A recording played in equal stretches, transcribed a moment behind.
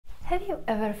Have you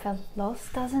ever felt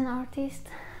lost as an artist?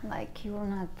 Like you're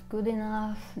not good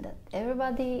enough, that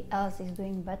everybody else is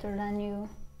doing better than you?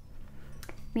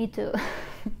 Me too.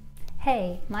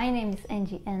 Hey, my name is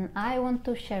Angie and I want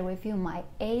to share with you my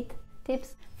 8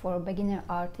 tips for beginner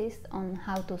artists on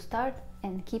how to start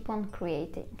and keep on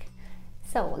creating.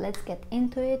 So let's get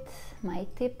into it. My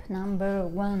tip number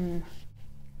 1.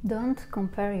 Don't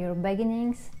compare your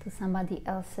beginnings to somebody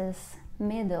else's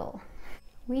middle.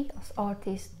 We as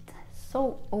artists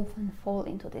so often fall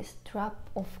into this trap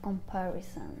of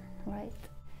comparison, right?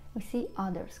 We see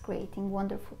others creating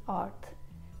wonderful art,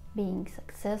 being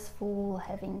successful,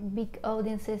 having big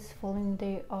audiences following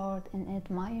their art and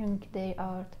admiring their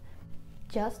art,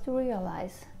 just to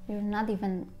realize we're not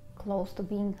even close to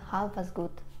being half as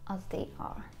good as they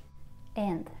are.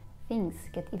 And things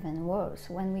get even worse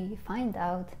when we find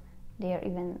out they're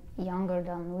even younger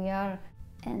than we are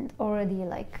and already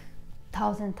like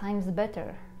 1,000 times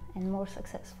better and more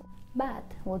successful. But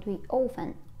what we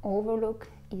often overlook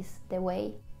is the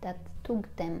way that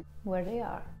took them where they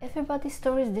are. Everybody's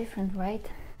story is different, right?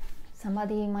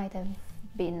 Somebody might have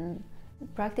been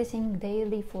practicing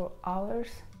daily for hours,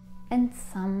 and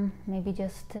some maybe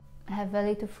just have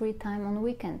very little free time on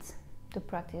weekends to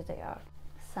practice their art.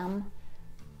 Some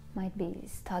might be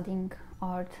studying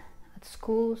art at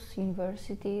schools,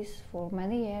 universities for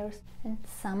many years, and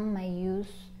some may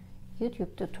use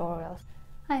YouTube tutorials.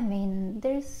 I mean,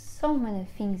 there's so many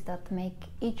things that make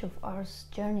each of our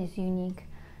journeys unique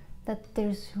that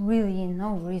there's really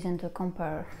no reason to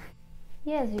compare.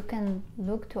 Yes, you can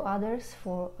look to others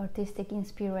for artistic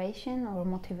inspiration or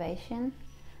motivation,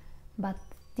 but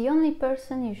the only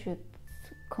person you should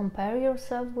compare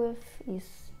yourself with is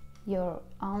your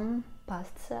own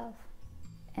past self.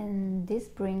 And this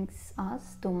brings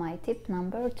us to my tip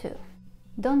number 2.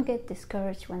 Don't get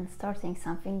discouraged when starting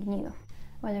something new.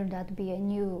 Whether that be a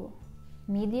new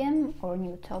medium or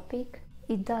new topic,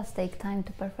 it does take time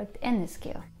to perfect any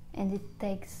skill, and it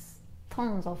takes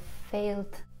tons of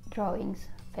failed drawings,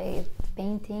 failed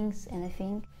paintings,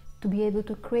 anything, to be able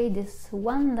to create this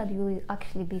one that you will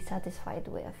actually be satisfied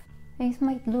with. And it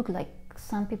might look like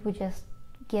some people just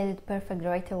get it perfect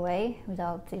right away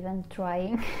without even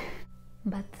trying,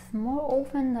 but more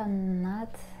often than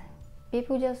not,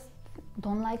 people just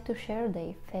don't like to share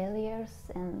their failures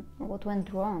and what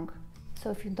went wrong. So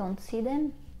if you don't see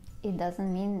them, it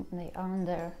doesn't mean they aren't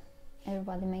there.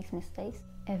 Everybody makes mistakes,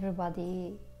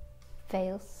 everybody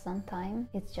fails sometime.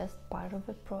 It's just part of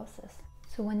the process.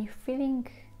 So when you're feeling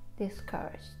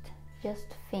discouraged, just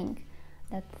think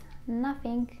that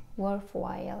nothing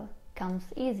worthwhile comes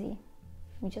easy.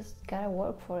 We just gotta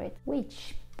work for it,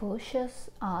 which pushes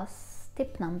us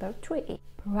tip number 3.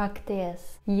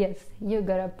 Practice. Yes, you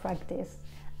gotta practice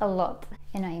a lot,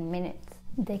 and I mean it.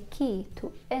 The key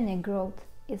to any growth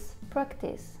is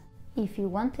practice. If you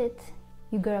want it,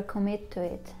 you gotta commit to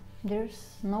it.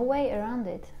 There's no way around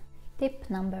it. Tip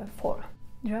number 4.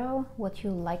 Draw what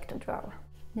you like to draw.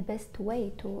 The best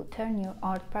way to turn your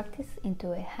art practice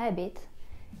into a habit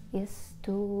is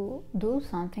to do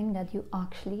something that you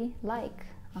actually like,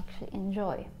 actually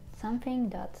enjoy. Something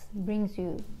that brings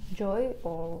you joy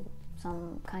or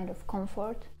some kind of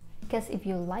comfort. Because if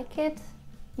you like it,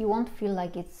 you won't feel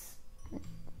like it's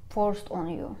forced on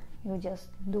you. You just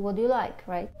do what you like,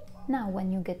 right? Now,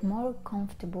 when you get more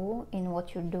comfortable in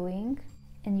what you're doing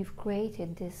and you've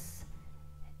created this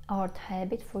art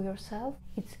habit for yourself,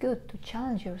 it's good to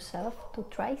challenge yourself to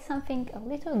try something a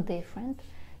little different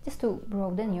just to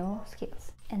broaden your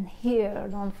skills. And here,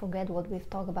 don't forget what we've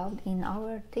talked about in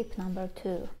our tip number 2.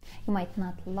 You might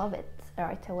not love it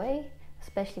right away,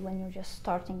 especially when you're just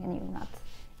starting and you're not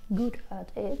good at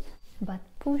it, but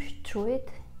push through it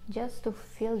just to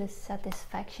feel the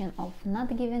satisfaction of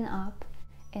not giving up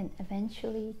and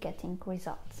eventually getting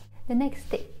results. The next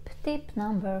tip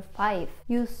number 5,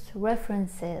 use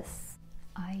references.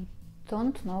 I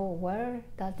don't know where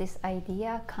does this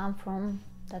idea come from,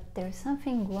 that there's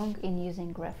something wrong in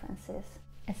using references,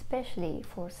 especially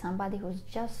for somebody who's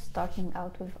just starting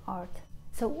out with art.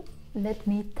 So let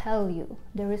me tell you,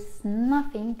 there is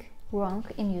nothing wrong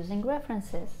in using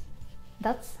references.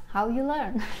 That's how you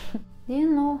learn. Do you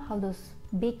know how those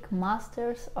big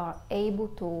masters are able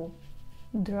to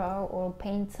draw or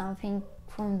paint something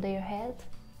from their head?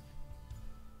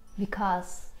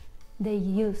 Because they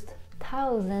used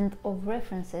thousands of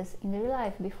references in their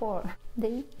life before.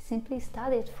 They simply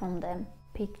studied from them.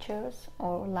 Pictures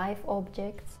or live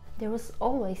objects. There was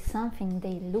always something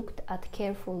they looked at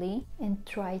carefully and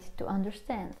tried to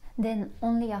understand. Then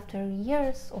only after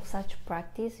years of such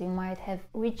practice you might have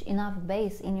reached enough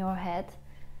base in your head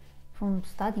from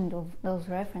studying those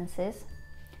references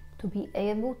to be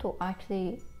able to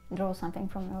actually draw something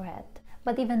from your head.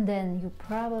 But even then, you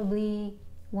probably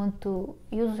want to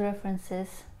use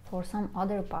references for some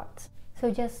other parts. So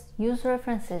just use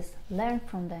references, learn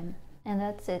from them, and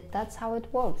that's it. That's how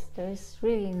it works. There is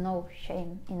really no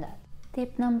shame in that.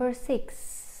 Tip number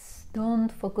 6,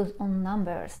 don't focus on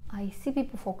numbers. I see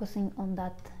people focusing on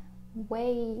that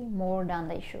way more than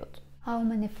they should. How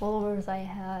many followers I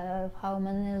have, how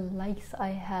many likes I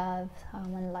have, how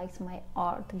many likes my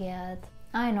art get.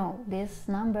 I know these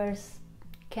numbers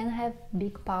can have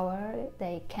big power,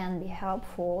 they can be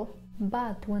helpful,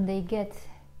 but when they get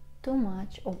too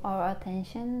much of our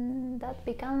attention, that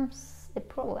becomes a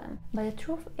problem. But the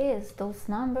truth is, those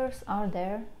numbers are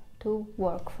there to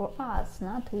work for us,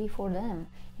 not we for them.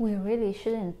 We really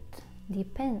shouldn't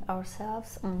depend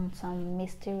ourselves on some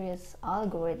mysterious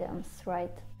algorithms,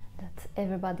 right? That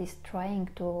everybody's trying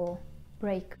to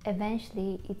break.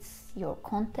 Eventually, it's your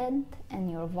content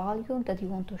and your value that you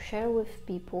want to share with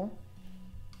people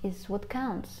is what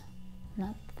counts,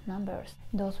 not numbers.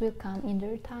 Those will come in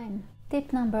their time.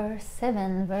 Tip number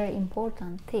 7, very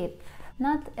important tip.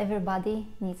 Not everybody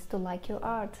needs to like your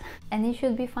art, and you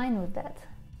should be fine with that.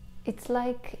 It's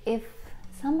like if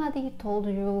somebody told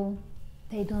you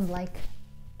they don't like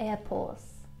apples,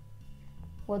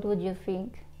 what would you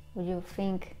think? Would you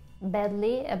think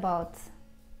badly about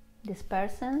this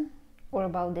person or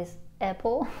about this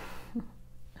apple?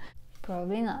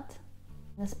 Probably not.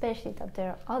 Especially that there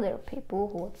are other people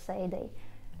who would say they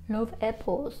love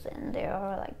apples and they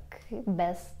are like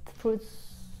best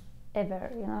fruits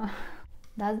ever, you know.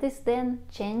 Does this then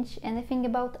change anything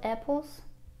about apples?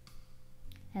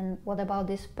 And what about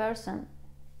this person?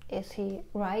 Is he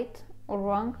right or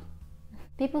wrong?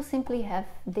 People simply have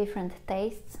different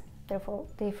tastes, therefore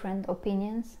different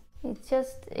opinions. It's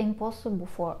just impossible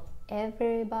for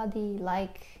everybody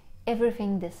like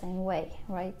everything the same way,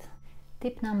 right?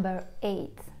 Tip number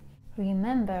 8,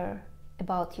 remember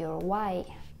about your why.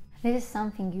 This is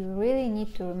something you really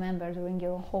need to remember during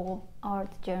your whole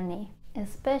art journey,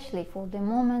 especially for the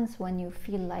moments when you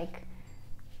feel like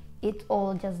it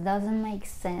all just doesn't make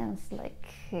sense, like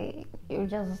you're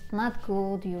just not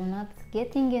good, you're not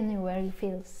getting anywhere, you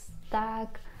feel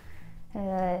stuck,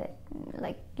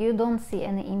 like you don't see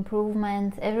any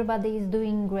improvement, everybody is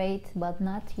doing great but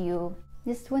not you.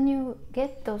 Just when you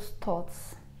get those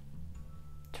thoughts,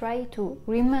 try to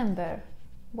remember,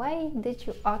 why did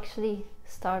you actually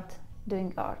start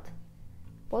doing art?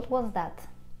 What was that?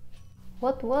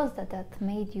 What was that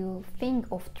made you think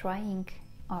of trying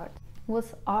art?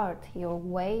 Was art your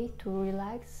way to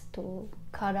relax, to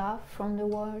cut off from the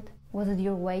world? Was it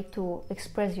your way to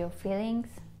express your feelings?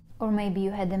 Or maybe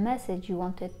you had a message you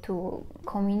wanted to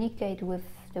communicate with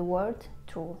the world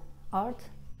through art?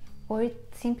 Or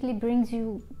it simply brings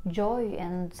you joy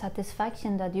and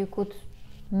satisfaction that you could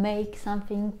make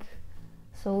something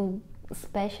so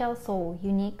special, so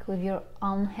unique with your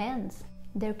own hands.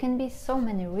 There can be so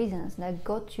many reasons that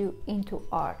got you into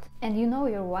art, and you know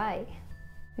your why.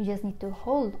 You just need to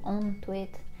hold on to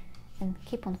it and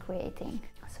keep on creating.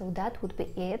 So that would be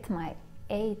it, my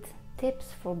 8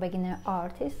 tips for beginner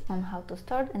artists on how to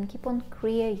start and keep on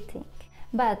creating.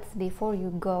 But before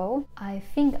you go, I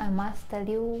think I must tell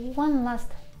you one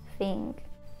last thing.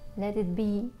 Let it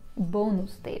be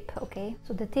bonus tip, okay?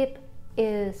 So the tip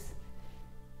is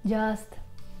just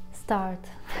start.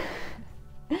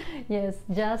 Yes,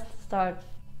 just start.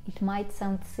 It might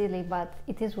sound silly, but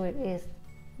it is what it is.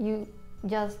 You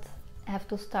just have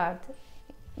to start.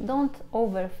 Don't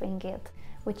overthink it.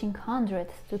 Watching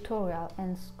hundreds tutorials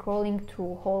and scrolling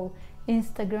through whole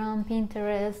Instagram,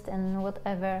 Pinterest and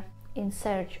whatever in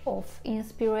search of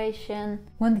inspiration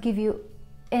won't give you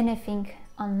anything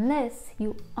unless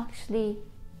you actually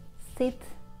sit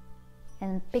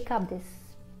and pick up this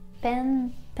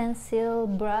pen, pencil,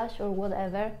 brush or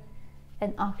whatever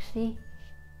and actually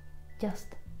just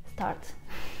start.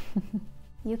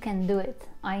 You can do it.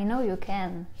 I know you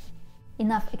can.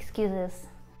 Enough excuses.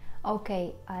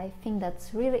 Okay, I think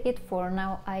that's really it for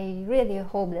now. I really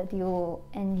hope that you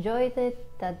enjoyed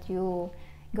it, that you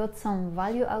got some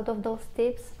value out of those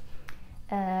tips.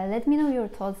 Let me know your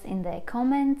thoughts in the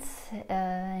comments.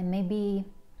 Maybe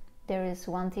there is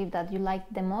one tip that you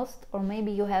liked the most, or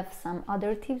maybe you have some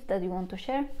other tips that you want to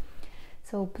share.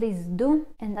 So please do,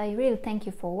 and I really thank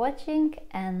you for watching,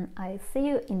 and I'll see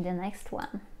you in the next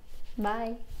one.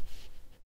 Bye!